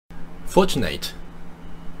fortunate,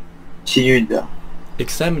 幸运的。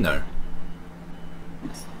 examiner,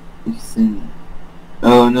 那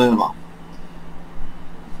什么，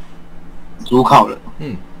主考人。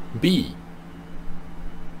bee,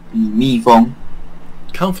 蜜蜂。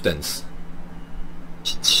 confidence,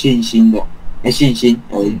 信心的，信心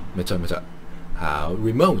而已。没错没错。好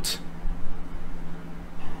 ，remote,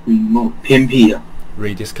 remote 偏僻的。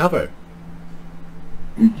 rediscover,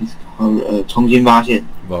 重新发现。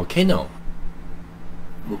 volcano,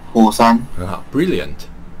 火山。很好 ，brilliant,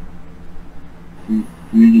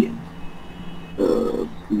 brilliant，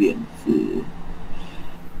 brilliant 是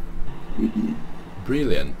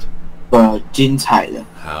brilliant， 精彩的。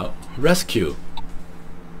好 ，rescue,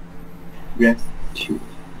 rescue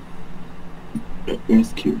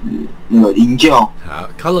是那个营救。好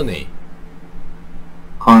，colony,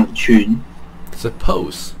 群。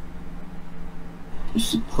 suppose,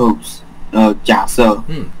 suppose 假设。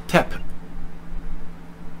tap,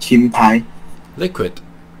 轻拍。 liquid,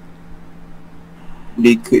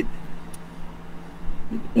 liquid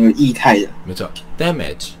液态的。没错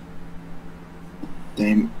，damage,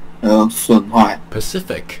 损坏。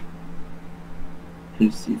 Pacific,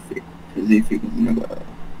 Pacific 是那个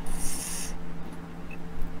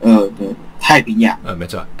的太平洋。没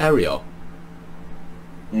错，aerial,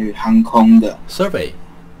 航空的。 survey,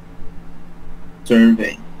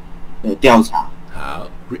 survey 调查。好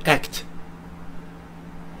，react,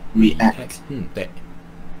 react 对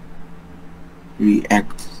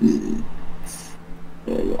react 是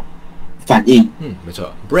反应。没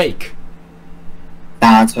错，break,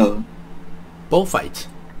 刹车。 bullfight,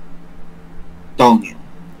 斗牛。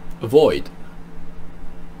 avoid,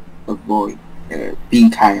 avoid 避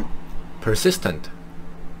开。 persistent,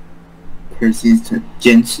 persistent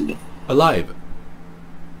坚持的。 alive,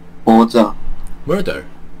 活着。 murder,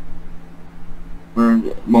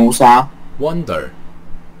 谋杀。 wander,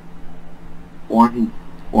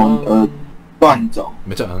 乱走。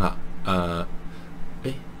没错，很好。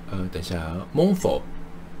等一下，mournful,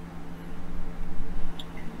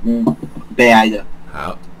 悲哀的。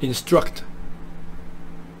好，instruct,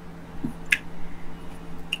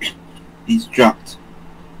 instruct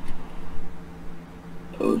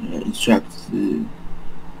instruct 是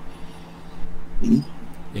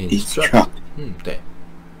instruct 对，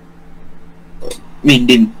命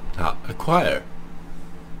令。好，acquire,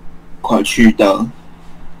 快取得。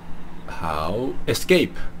好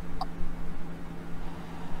，escape,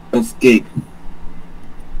 escape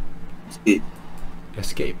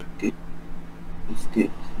 ，escape,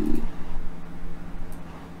 escape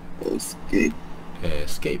是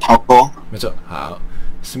escape, 逃脱。没错，好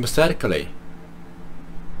，sympathetically,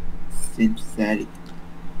 sympathetic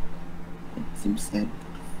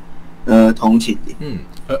同情的。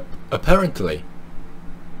apparently,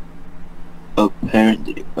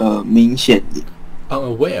 apparently 明显的。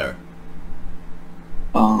 unaware,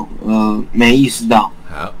 没意识到。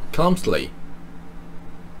好，clumsily,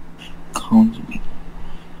 clumsily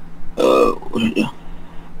我想想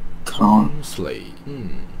clumsily,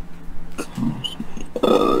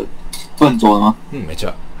 笨拙的吗？没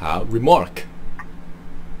错，好，remark,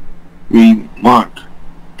 remark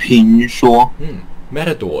评说。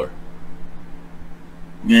matador,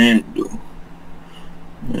 matador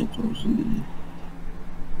是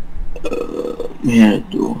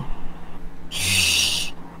matador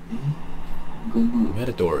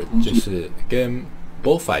matador 就是跟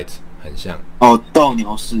bullfight 很像，斗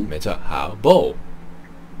牛士。没错，好，bull,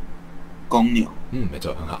 公牛。没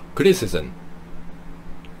错，很好，criticism,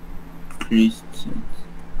 Christian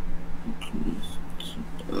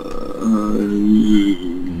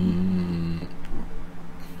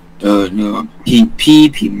那个批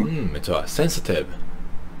评嘛。没错，sensitive,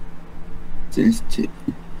 sensitive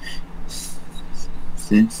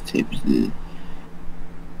是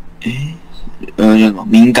叫什么？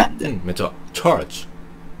敏感的。没错，charge,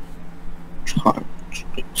 charge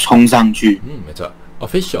冲上去。没错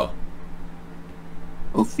，official,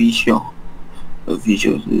 official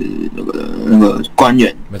是那个官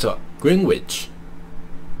员。没错，Greenwich,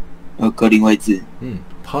 格林威治。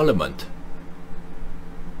Parliament,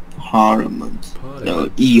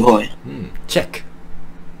 Parliament 议会。check,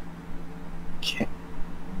 check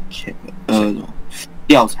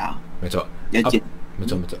调查。没错，要检。没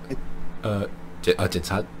错，检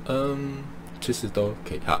查，其实都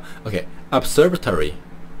可以。好 ，OK，observatory,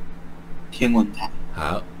 天文台。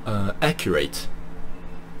好，accurate,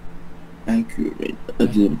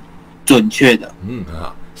 是准确的。很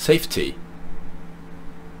好，safety,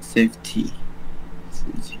 safety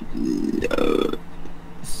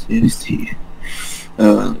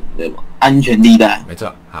安全地带，没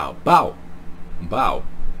错。好，bow，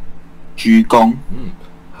 鞠躬。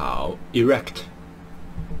好，erect，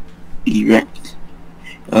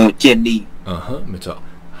 建立。没错。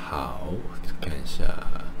好，看一下，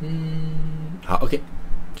好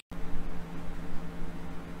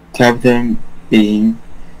 ，OK。Captain being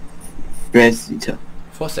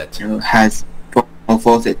Fawcett has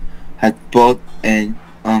bought an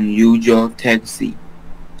unusual taxi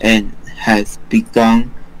and has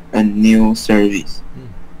begun a new service.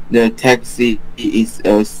 The taxi is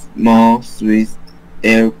a small Swiss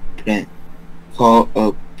airplane called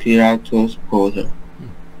a Pilatus Porter.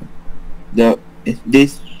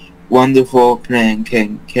 This wonderful plane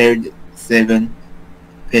can carry 7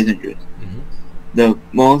 passengers. The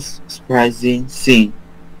most surprising thing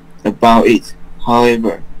about it,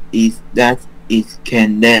 however, is that it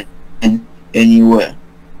can land anywhere,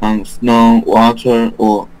 on snow, water,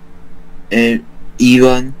 or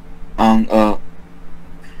even on a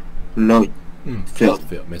flood field.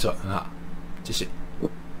 没错，很好。继续。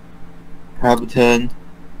Captain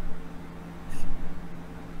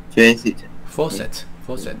Fawcett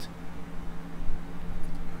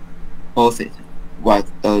was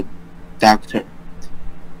a doctor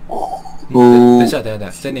等 who 一下，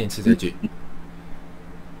再念一次这句。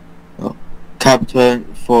Captain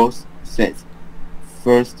Fawcett's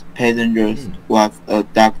first passenger was a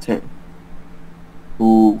doctor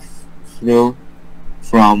who flew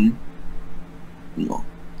from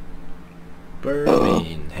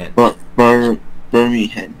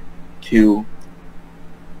Birmingham to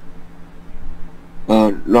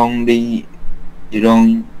a lonely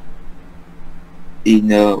in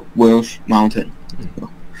the Welsh mountain.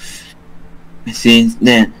 Since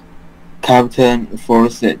then, Captain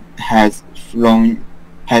Fawcett has flown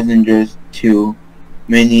passengers to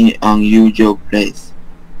many unusual places.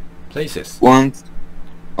 Once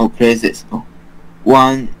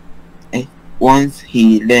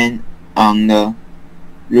he landed on the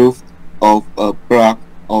roof of a block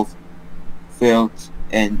of flats,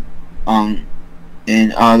 and on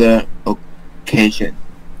another occasion,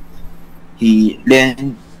 he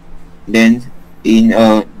landed in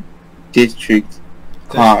a district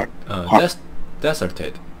car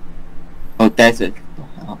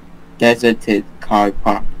deserted car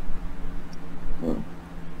park.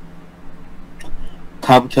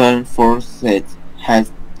 Captain Fawcett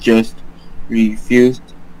has just refused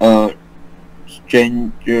a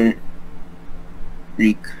stranger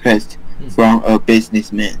request from a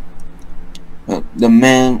businessman. The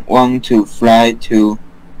man wants to fly to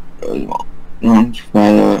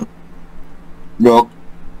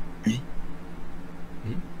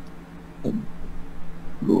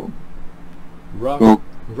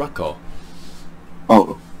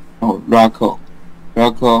Rocco,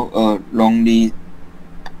 a lonely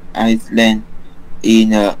island in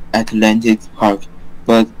the Atlantic Park,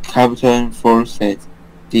 but Captain Fawcett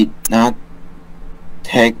did not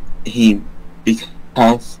take him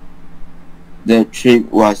because the trip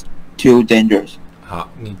was too dangerous. 好，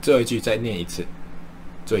你最后一句再念一次，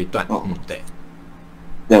最后一段。对。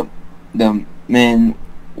The man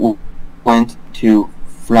wants to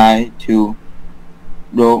fly to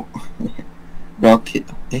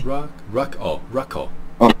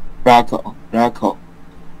Rocco,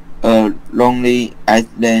 a lonely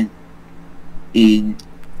island in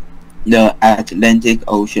the Atlantic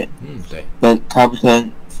Ocean. 对。But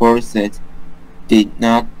Captain Fawcett did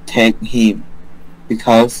not take him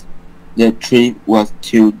because the trip was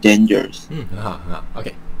too dangerous. 很好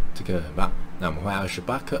，OK， 这个很棒。那我们换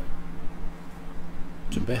28课，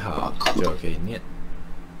准备好就可以念。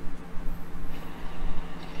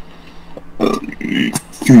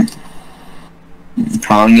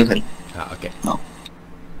好，应该可以。好 ，OK。好。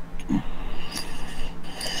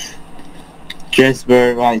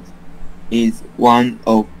Jasper Wright is one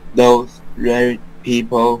of those rare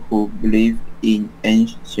people who believe in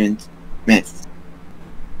ancient myths.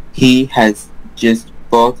 He has just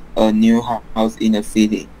bought a new house in the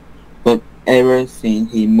city, but ever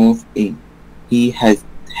since he moved in, he has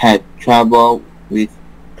had trouble with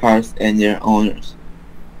cars and their owners.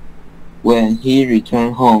 When he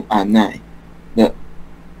returned home at night,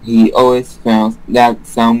 he always found that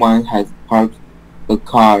someone has parked a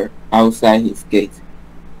car outside his gate.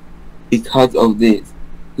 Because of this,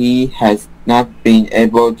 he has not been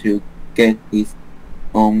able to get his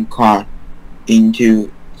own car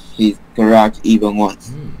into his garage even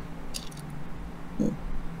once.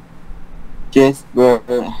 Jasper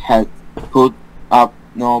has put up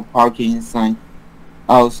no parking sign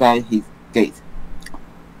outside his gate,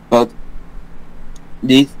 but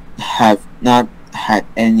these have not had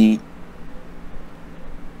any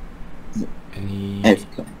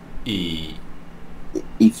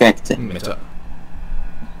effect. 没错。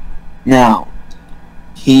Now,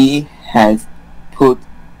 he has put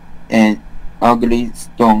an ugly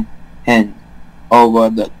stone hand over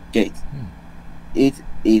the gate. It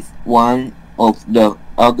is one of the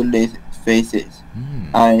ugliest faces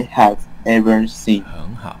I have ever seen.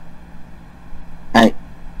 很好。I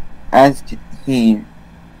asked him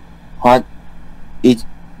what it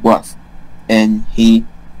was, and he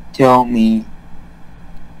told me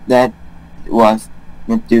that it was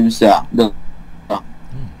Medusa.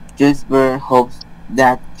 Jasper hopes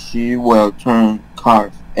that she will turn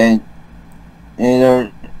cards and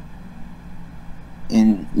enter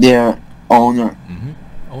in their honor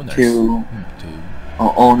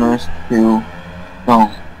owners to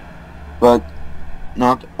stone, but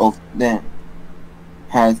not of them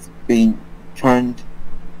has been turned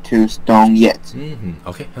to stone yet.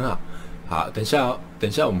 OK， 很好。好，等一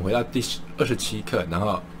下我们回到第27课，然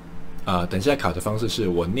后等一下考的方式是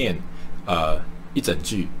我念一整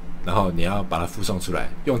句，然后你要把它附送出来，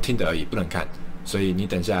用听的而已，不能看。所以你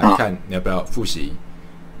等一下看，你要不要复习？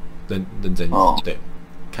认真对，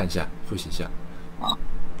看一下，复习一下。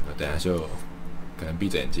等一下就可能闭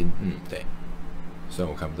着眼睛，对，虽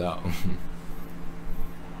然我看不到。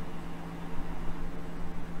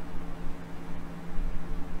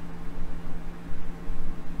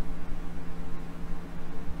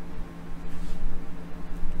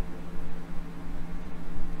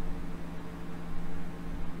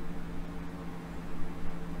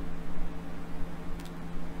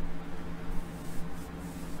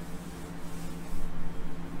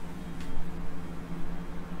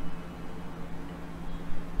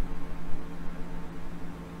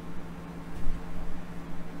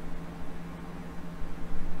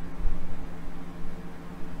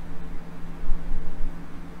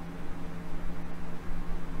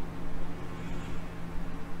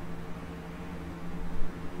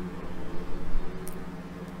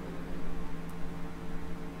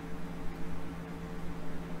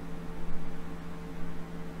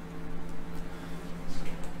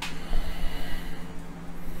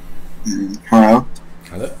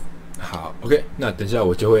好的，好 ，OK， 那等一下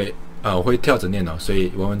我就会我会跳着念哦，所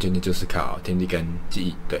以完完全全就是考听力跟记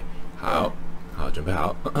忆。对，好，准备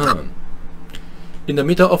好。In the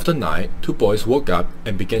middle of the night, two boys woke up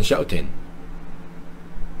and began shouting.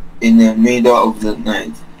 In the middle of the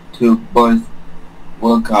night, two boys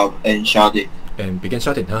woke up and shouted. And began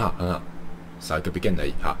shouting， 很好，少一个 began 而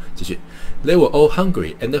已。好，继续。They were all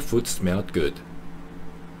hungry and the food smelled good.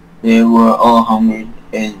 They were all hungry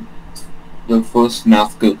and the food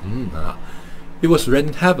smells good. It was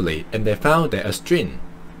raining heavily, and they found that a stream.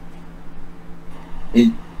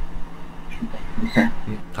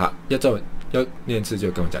 好，要念一次就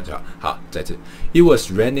跟我讲就好。好，再次。It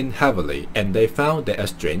was raining heavily, and they found that a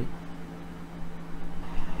stream.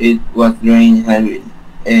 It was raining heavily,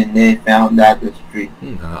 and they found that a stream.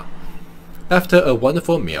 很好。After a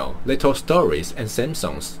wonderful meal, they told stories and sang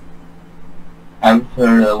songs.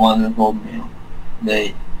 After a wonderful meal,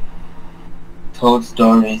 they told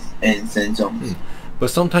stories and sang songs. But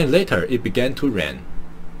sometime later, it began to rain.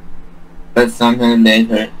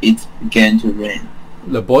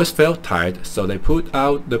 The boys felt tired, so they put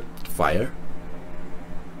out the fire.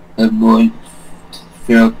 The boys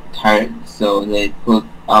felt tired, so they put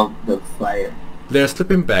out the fire. Their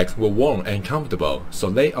sleeping bags were warm and comfortable, so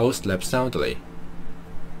they all slept soundly.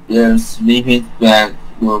 Their sleeping bags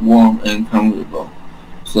were warm and comfortable,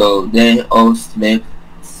 so they all slept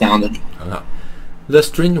soundly. 很好。The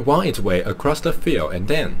stream wound its way across the field, and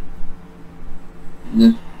then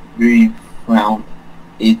the stream found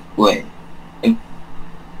its way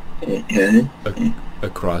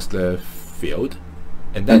across the field,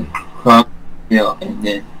 and then 好，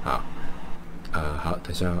好，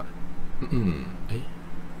等一下，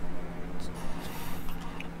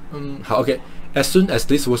好 ，OK。As soon as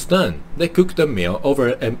this was done, they cooked the meal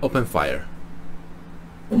over an open fire.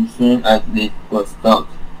 As soon as this was done,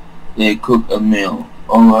 they cooked a meal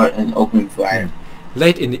over an open fire.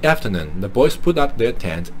 Late in the afternoon, the boys put up their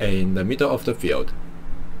tent in the middle of the field.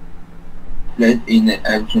 Late in the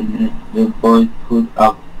afternoon, the boys put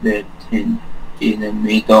up their tent in the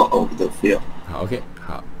middle of the field. 好 ，OK，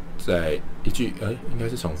 好，再一句，应该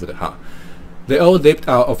是重复的。好 ，They all leaped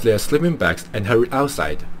out of their sleeping bags and hurried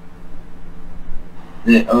outside.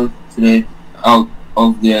 They all slipped out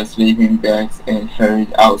of their sleeping bags and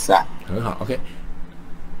hurried outside. 很好 ，OK，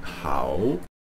 好。